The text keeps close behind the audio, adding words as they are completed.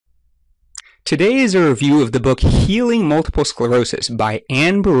Today is a review of the book Healing Multiple Sclerosis by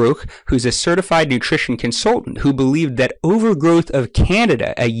Boroch, who's a certified nutrition consultant who believed that overgrowth of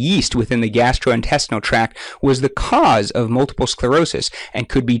candida, a yeast within the gastrointestinal tract, was the cause of multiple sclerosis and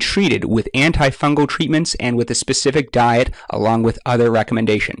could be treated with antifungal treatments and with a specific diet along with other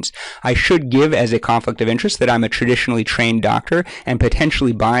recommendations. I should give as a conflict of interest that I'm a traditionally trained doctor and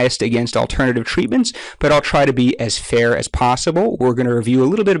potentially biased against alternative treatments, but I'll try to be as fair as possible. We're going to review a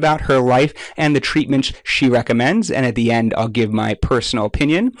little bit about her life and the treatments she recommends, and at the end I'll give my personal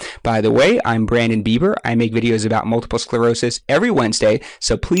opinion. By the way, I'm Brandon Bieber. I make videos about multiple sclerosis every Wednesday,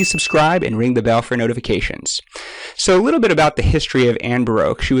 so please subscribe and ring the bell for notifications. So a little bit about the history of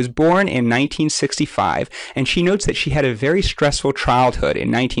Boroch. She was born in 1965, and she notes that she had a very stressful childhood. In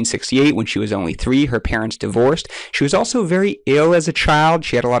 1968, when she was only 3, her parents divorced. She was also very ill as a child.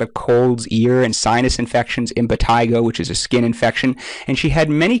 She had a lot of colds, ear and sinus infections, impetigo, which is a skin infection, and she had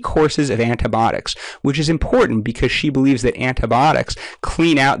many courses of antibiotics, which is important because she believes that antibiotics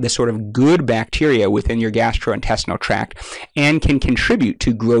clean out the sort of good bacteria within your gastrointestinal tract and can contribute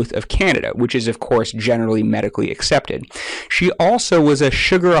to growth of candida, which is of course generally medically accepted. She also was a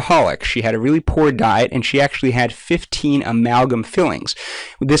sugaraholic. She had a really poor diet, and she actually had 15 amalgam fillings.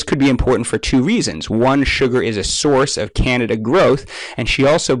 This could be important for 2 reasons. One, sugar is a source of candida growth, and she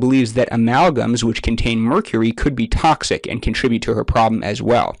also believes that amalgams, which contain mercury, could be toxic and contribute to her problem as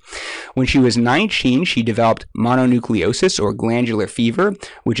well. When she was 19, she developed mononucleosis or glandular fever,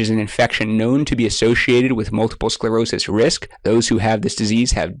 which is an infection known to be associated with multiple sclerosis risk. Those who have this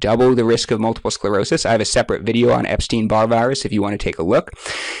disease have double the risk of multiple sclerosis. I have a separate video on Epstein-Barr virus if you want to take a look.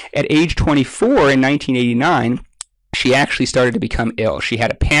 At age 24 in 1989, she actually started to become ill. She had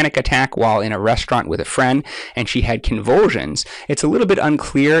a panic attack while in a restaurant with a friend, and she had convulsions. It's a little bit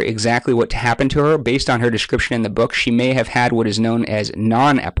unclear exactly what happened to her. Based on her description in the book, she may have had what is known as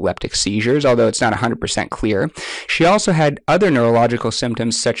non-epileptic seizures, although it's not 100% clear. She also had other neurological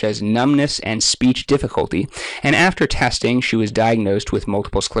symptoms such as numbness and speech difficulty, and after testing, she was diagnosed with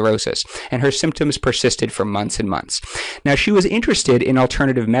multiple sclerosis, and her symptoms persisted for months and months. Now, she was interested in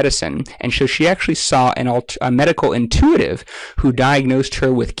alternative medicine, and so she actually saw a medical intuitive who diagnosed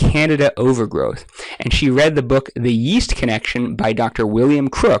her with candida overgrowth, and she read the book The Yeast Connection by Dr. William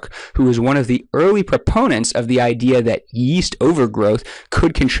Crook, who was one of the early proponents of the idea that yeast overgrowth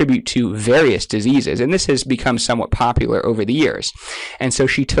could contribute to various diseases, and this has become somewhat popular over the years. And so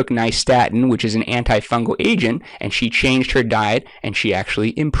she took nystatin, which is an antifungal agent, and she changed her diet, and she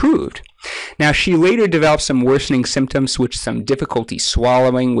actually improved. Now, she later developed some worsening symptoms, which some difficulty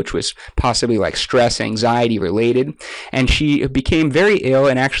swallowing, which was possibly like stress, anxiety related, and she became very ill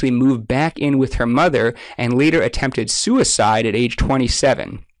and actually moved back in with her mother and later attempted suicide at age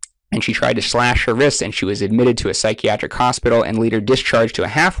 27. And she tried to slash her wrists, and she was admitted to a psychiatric hospital and later discharged to a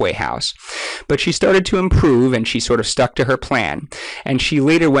halfway house. But she started to improve, and she sort of stuck to her plan. And she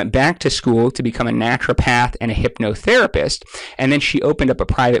later went back to school to become a naturopath and a hypnotherapist, and then she opened up a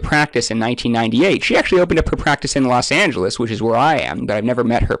private practice in 1998. She actually opened up her practice in Los Angeles, which is where I am, but I've never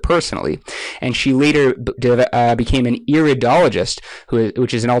met her personally. And she later became an iridologist,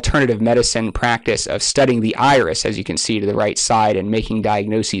 which is an alternative medicine practice of studying the iris, as you can see to the right side, and making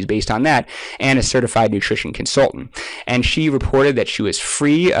diagnoses based on that, and a certified nutrition consultant. And she reported that she was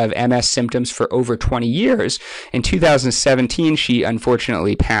free of MS symptoms for over 20 years. In 2017, she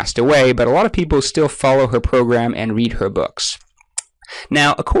unfortunately passed away, but a lot of people still follow her program and read her books.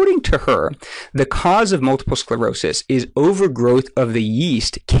 Now, according to her, the cause of multiple sclerosis is overgrowth of the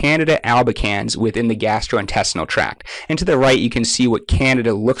yeast Candida albicans within the gastrointestinal tract. And to the right, you can see what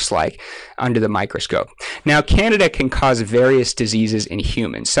Candida looks like under the microscope. Now, Candida can cause various diseases in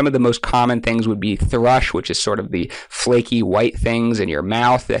humans. Some of the most common things would be thrush, which is sort of the flaky white things in your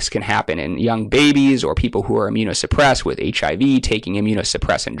mouth. This can happen in young babies or people who are immunosuppressed with HIV, taking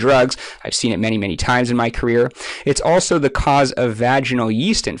immunosuppressant drugs. I've seen it many, many times in my career. It's also the cause of vaginal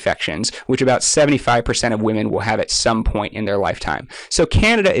yeast infections, which about 75% of women will have at some point in their lifetime. So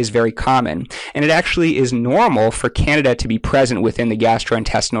Candida is very common, and it actually is normal for Candida to be present within the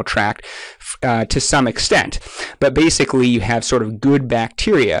gastrointestinal tract to some extent. But basically, you have sort of good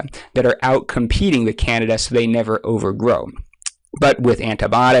bacteria that are out competing the Candida so they never overgrow. But with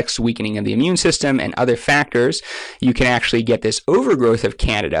antibiotics, weakening of the immune system, and other factors, you can actually get this overgrowth of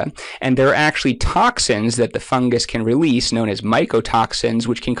Candida, and there are actually toxins that the fungus can release, known as mycotoxins,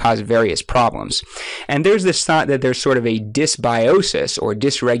 which can cause various problems. And there's this thought that there's sort of a dysbiosis or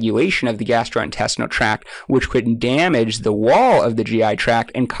dysregulation of the gastrointestinal tract, which could damage the wall of the GI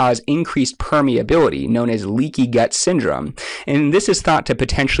tract and cause increased permeability, known as leaky gut syndrome. And this is thought to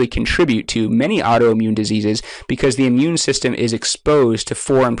potentially contribute to many autoimmune diseases because the immune system is exposed to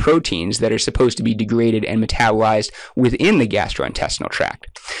foreign proteins that are supposed to be degraded and metabolized within the gastrointestinal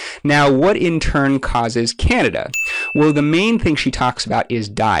tract. Now, what in turn causes candida? Well, the main thing she talks about is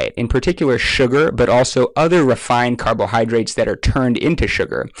diet, in particular sugar, but also other refined carbohydrates that are turned into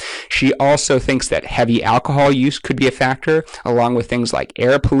sugar. She also thinks that heavy alcohol use could be a factor, along with things like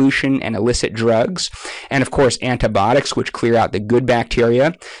air pollution and illicit drugs, and of course antibiotics, which clear out the good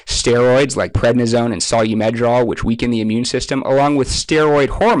bacteria, steroids like prednisone and solumedrol, which weaken the immune system, along with steroid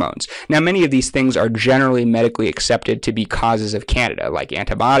hormones. Now, many of these things are generally medically accepted to be causes of candida, like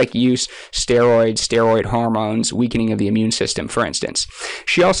antibiotic use, steroids, steroid hormones, weakening of the immune system, for instance.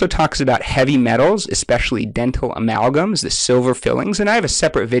 She also talks about heavy metals, especially dental amalgams, the silver fillings, and I have a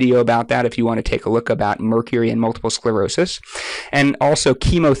separate video about that if you want to take a look about mercury and multiple sclerosis, and also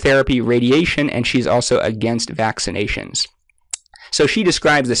chemotherapy, radiation, and she's also against vaccinations. So she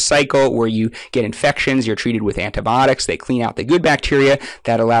describes the cycle where you get infections, you're treated with antibiotics, they clean out the good bacteria,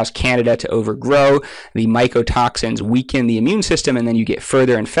 that allows candida to overgrow, the mycotoxins weaken the immune system, and then you get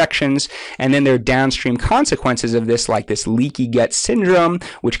further infections, and then there are downstream consequences of this, like this leaky gut syndrome,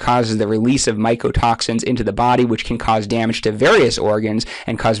 which causes the release of mycotoxins into the body, which can cause damage to various organs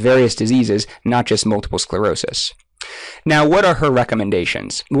and cause various diseases, not just multiple sclerosis. Now, what are her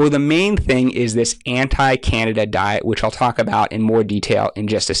recommendations? Well, the main thing is this anti-candida diet, which I'll talk about in more detail in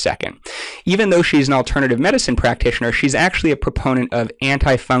just a second. Even though she's an alternative medicine practitioner, she's actually a proponent of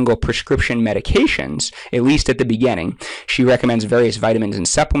antifungal prescription medications, at least at the beginning. She recommends various vitamins and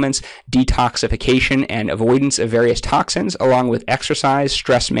supplements, detoxification and avoidance of various toxins, along with exercise,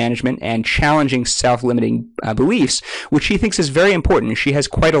 stress management, and challenging self-limiting beliefs, which she thinks is very important. She has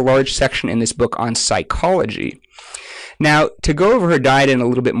quite a large section in this book on psychology. Now, to go over her diet in a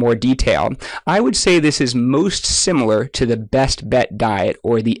little bit more detail, I would say this is most similar to the Best Bet diet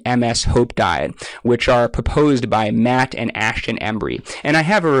or the MS Hope diet, which are proposed by Matt and Ashton Embry. And I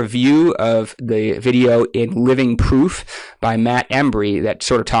have a review of the video in Living Proof by Matt Embry that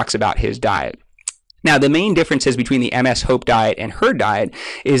sort of talks about his diet. Now, the main differences between the MS Hope diet and her diet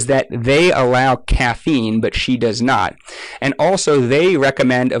is that they allow caffeine, but she does not. And also, they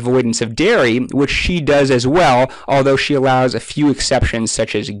recommend avoidance of dairy, which she does as well, although she allows a few exceptions,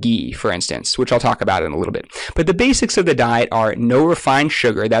 such as ghee, for instance, which I'll talk about in a little bit. But the basics of the diet are no refined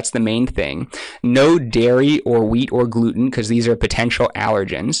sugar, that's the main thing, no dairy or wheat or gluten, because these are potential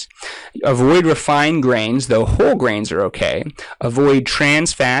allergens. Avoid refined grains, though whole grains are okay. Avoid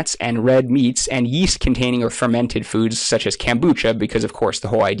trans fats and red meats and yeast-containing or fermented foods such as kombucha, because of course the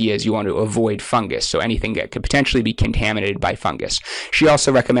whole idea is you want to avoid fungus, so anything that could potentially be contaminated by fungus. She also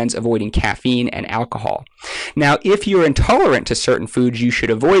recommends avoiding caffeine and alcohol. Now, if you're intolerant to certain foods, you should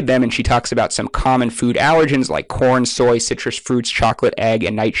avoid them, and she talks about some common food allergens like corn, soy, citrus fruits, chocolate, egg,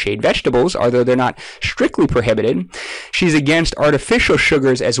 and nightshade vegetables, although they're not strictly prohibited. She's against artificial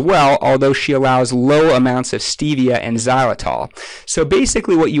sugars as well, although she allows low amounts of stevia and xylitol. So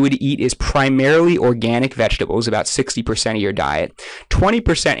basically what you would eat is primarily organic vegetables, about 60% of your diet,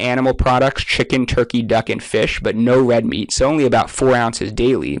 20% animal products, chicken, turkey, duck, and fish, but no red meat, so only about 4 ounces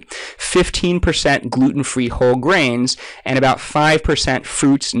daily, 15% gluten-free whole grains, and about 5%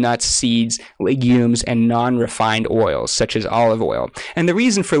 fruits, nuts, seeds, legumes, and non-refined oils, such as olive oil. And the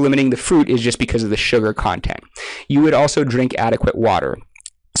reason for limiting the fruit is just because of the sugar content. You would also drink adequate water.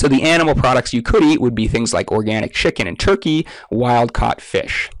 So the animal products you could eat would be things like organic chicken and turkey, wild-caught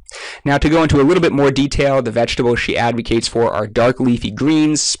fish. Now, to go into a little bit more detail, the vegetables she advocates for are dark leafy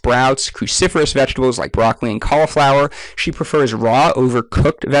greens, sprouts, cruciferous vegetables like broccoli and cauliflower. She prefers raw over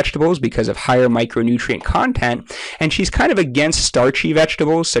cooked vegetables because of higher micronutrient content, and she's kind of against starchy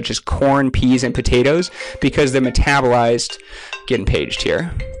vegetables such as corn, peas, and potatoes because they're metabolized, getting paged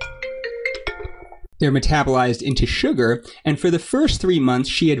here. They're metabolized into sugar, and for the first 3 months,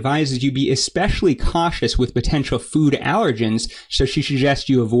 she advises you be especially cautious with potential food allergens, so she suggests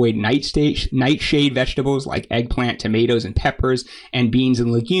you avoid nightshade vegetables like eggplant, tomatoes, and peppers, and beans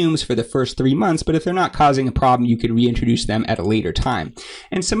and legumes for the first 3 months, but if they're not causing a problem, you could reintroduce them at a later time.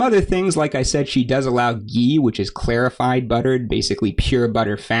 And some other things, like I said, she does allow ghee, which is clarified buttered, basically pure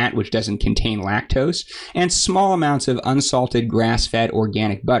butter fat, which doesn't contain lactose, and small amounts of unsalted grass-fed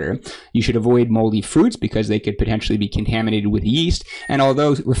organic butter. You should avoid moldy fruits because they could potentially be contaminated with yeast, and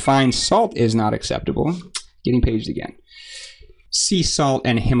although refined salt is not acceptable, getting paged again, sea salt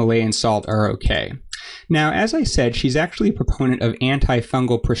and Himalayan salt are okay. Now, as I said, she's actually a proponent of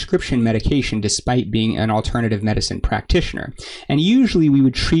antifungal prescription medication despite being an alternative medicine practitioner, and usually we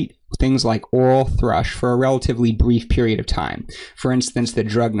would treat things like oral thrush for a relatively brief period of time. For instance, the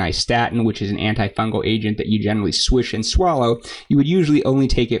drug nystatin, which is an antifungal agent that you generally swish and swallow, you would usually only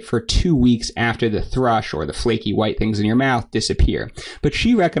take it for 2 weeks after the thrush or the flaky white things in your mouth disappear. But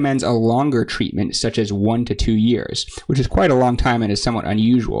she recommends a longer treatment, such as 1 to 2 years, which is quite a long time and is somewhat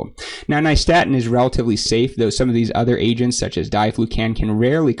unusual. Now, nystatin is relatively safe, though some of these other agents, such as diflucan, can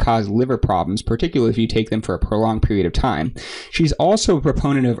rarely cause liver problems, particularly if you take them for a prolonged period of time. She's also a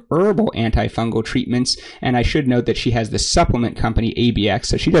proponent of herbal antifungal treatments, and I should note that she has the supplement company ABX,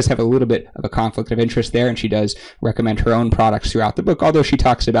 so she does have a little bit of a conflict of interest there, and she does recommend her own products throughout the book, although she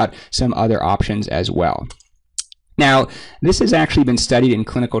talks about some other options as well. Now, this has actually been studied in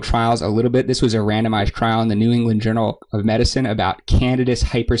clinical trials a little bit. This was a randomized trial in the New England Journal of Medicine about Candida's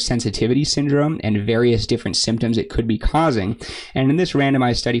hypersensitivity syndrome and various different symptoms it could be causing. And in this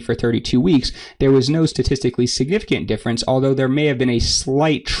randomized study for 32 weeks, there was no statistically significant difference, although there may have been a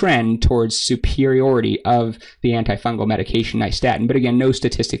slight trend towards superiority of the antifungal medication nystatin. But again, no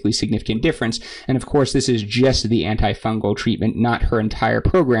statistically significant difference. And of course, this is just the antifungal treatment, not her entire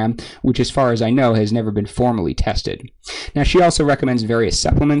program, which as far as I know has never been formally tested. Now, she also recommends various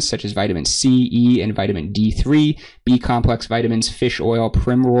supplements such as vitamin C, E, and vitamin D3, B-complex vitamins, fish oil,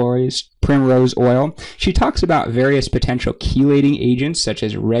 primrose oil. She talks about various potential chelating agents such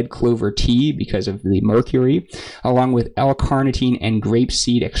as red clover tea because of the mercury, along with L-carnitine and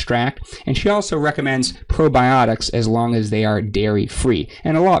grapeseed extract. And she also recommends probiotics as long as they are dairy-free.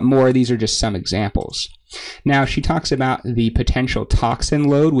 And a lot more. These are just some examples. Now, she talks about the potential toxin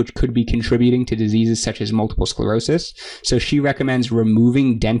load, which could be contributing to diseases such as multiple sclerosis. So she recommends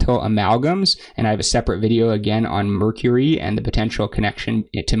removing dental amalgams, and I have a separate video again on mercury and the potential connection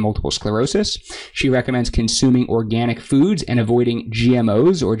to multiple sclerosis. She recommends consuming organic foods and avoiding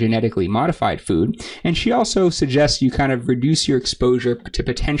GMOs or genetically modified food. And she also suggests you kind of reduce your exposure to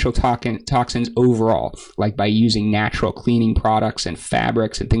potential toxins overall, like by using natural cleaning products and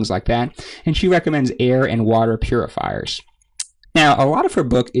fabrics and things like that. And she recommends air and water purifiers. Now, a lot of her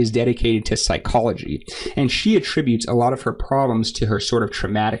book is dedicated to psychology, and she attributes a lot of her problems to her sort of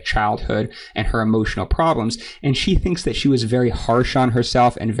traumatic childhood and her emotional problems, and she thinks that she was very harsh on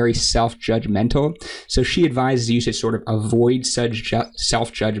herself and very self-judgmental. So she advises you to sort of avoid such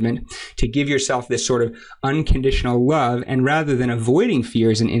self-judgment, to give yourself this sort of unconditional love, and rather than avoiding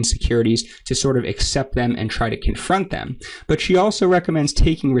fears and insecurities, to sort of accept them and try to confront them. But she also recommends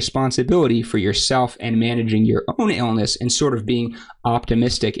taking responsibility for yourself and managing your own illness and sort of being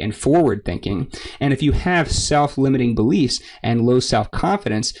optimistic and forward thinking. And if you have self-limiting beliefs and low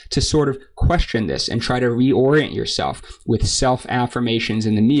self-confidence, to sort of question this and try to reorient yourself with self-affirmations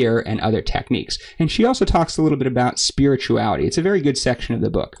in the mirror and other techniques. And she also talks a little bit about spirituality. It's a very good section of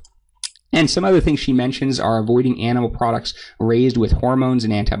the book. And some other things she mentions are avoiding animal products raised with hormones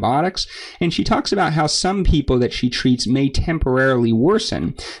and antibiotics. And she talks about how some people that she treats may temporarily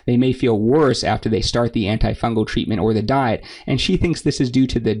worsen. They may feel worse after they start the antifungal treatment or the diet. And she thinks this is due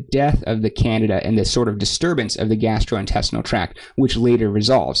to the death of the candida and the sort of disturbance of the gastrointestinal tract, which later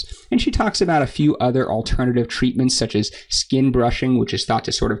resolves. And she talks about a few other alternative treatments, such as skin brushing, which is thought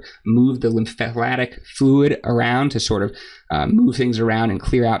to sort of move the lymphatic fluid around to sort of move things around and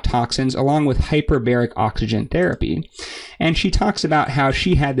clear out toxins, along with hyperbaric oxygen therapy. And she talks about how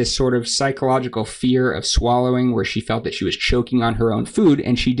she had this sort of psychological fear of swallowing, where she felt that she was choking on her own food,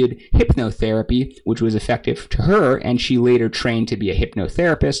 and she did hypnotherapy, which was effective to her, and she later trained to be a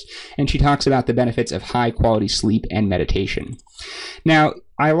hypnotherapist. And she talks about the benefits of high quality sleep and meditation. Now,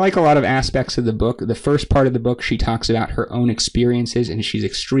 I like a lot of aspects of the book. The first part of the book, she talks about her own experiences, and she's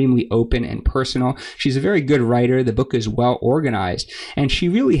extremely open and personal. She's a very good writer. The book is well organized, and she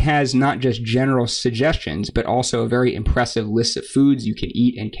really has not just general suggestions, but also a very impressive list of foods you can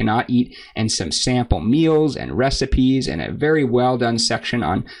eat and cannot eat, and some sample meals and recipes, and a very well done section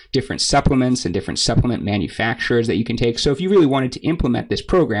on different supplements and different supplement manufacturers that you can take. So if you really wanted to implement this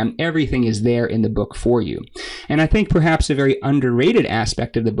program, everything is there in the book for you. And I think perhaps a very underrated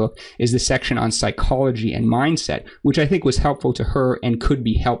aspect of the book is the section on psychology and mindset, which I think was helpful to her and could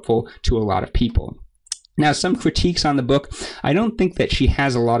be helpful to a lot of people. Now, some critiques on the book. I don't think that she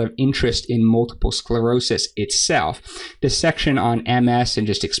has a lot of interest in multiple sclerosis itself. The section on MS and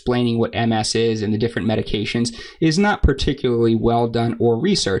just explaining what MS is and the different medications is not particularly well done or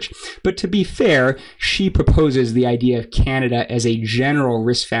researched. But to be fair, she proposes the idea of candida as a general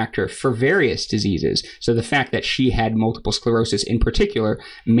risk factor for various diseases. So the fact that she had multiple sclerosis in particular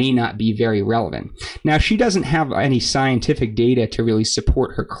may not be very relevant. Now, she doesn't have any scientific data to really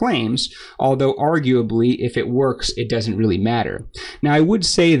support her claims, although arguably probably, if it works, it doesn't really matter. Now, I would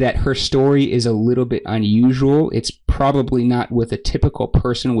say that her story is a little bit unusual. It's probably not what a typical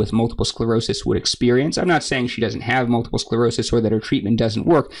person with multiple sclerosis would experience. I'm not saying she doesn't have multiple sclerosis or that her treatment doesn't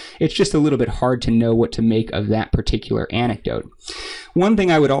work. It's just a little bit hard to know what to make of that particular anecdote. One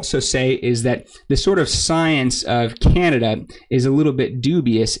thing I would also say is that the sort of science of candida is a little bit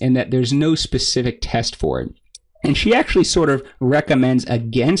dubious in that there's no specific test for it. And she actually sort of recommends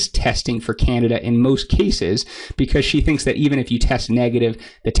against testing for candida in most cases because she thinks that even if you test negative,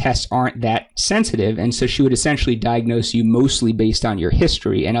 the tests aren't that sensitive. And so she would essentially diagnose you mostly based on your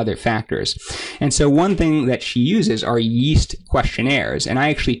history and other factors. And so one thing that she uses are yeast questionnaires. And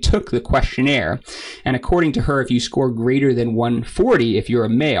I actually took the questionnaire. And according to her, if you score greater than 140, if you're a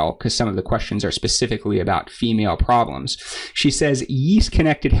male, because some of the questions are specifically about female problems, she says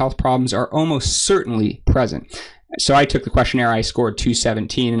yeast-connected health problems are almost certainly present. So I took the questionnaire, I scored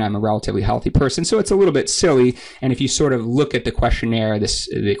 217, and I'm a relatively healthy person, so it's a little bit silly. And if you sort of look at the questionnaire, this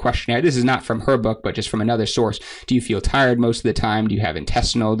is not from her book, but just from another source. Do you feel tired most of the time? Do you have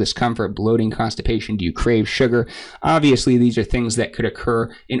intestinal discomfort, bloating, constipation? Do you crave sugar? Obviously, these are things that could occur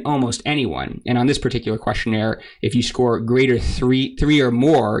in almost anyone. And on this particular questionnaire, if you score greater three or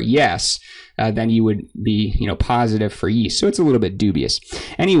more, yes, then you would be, positive for yeast. So it's a little bit dubious.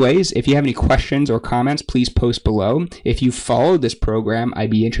 Anyways, if you have any questions or comments, please post below. If you followed this program, I'd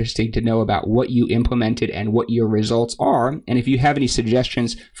be interested to know about what you implemented and what your results are. And if you have any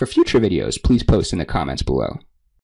suggestions for future videos, please post in the comments below.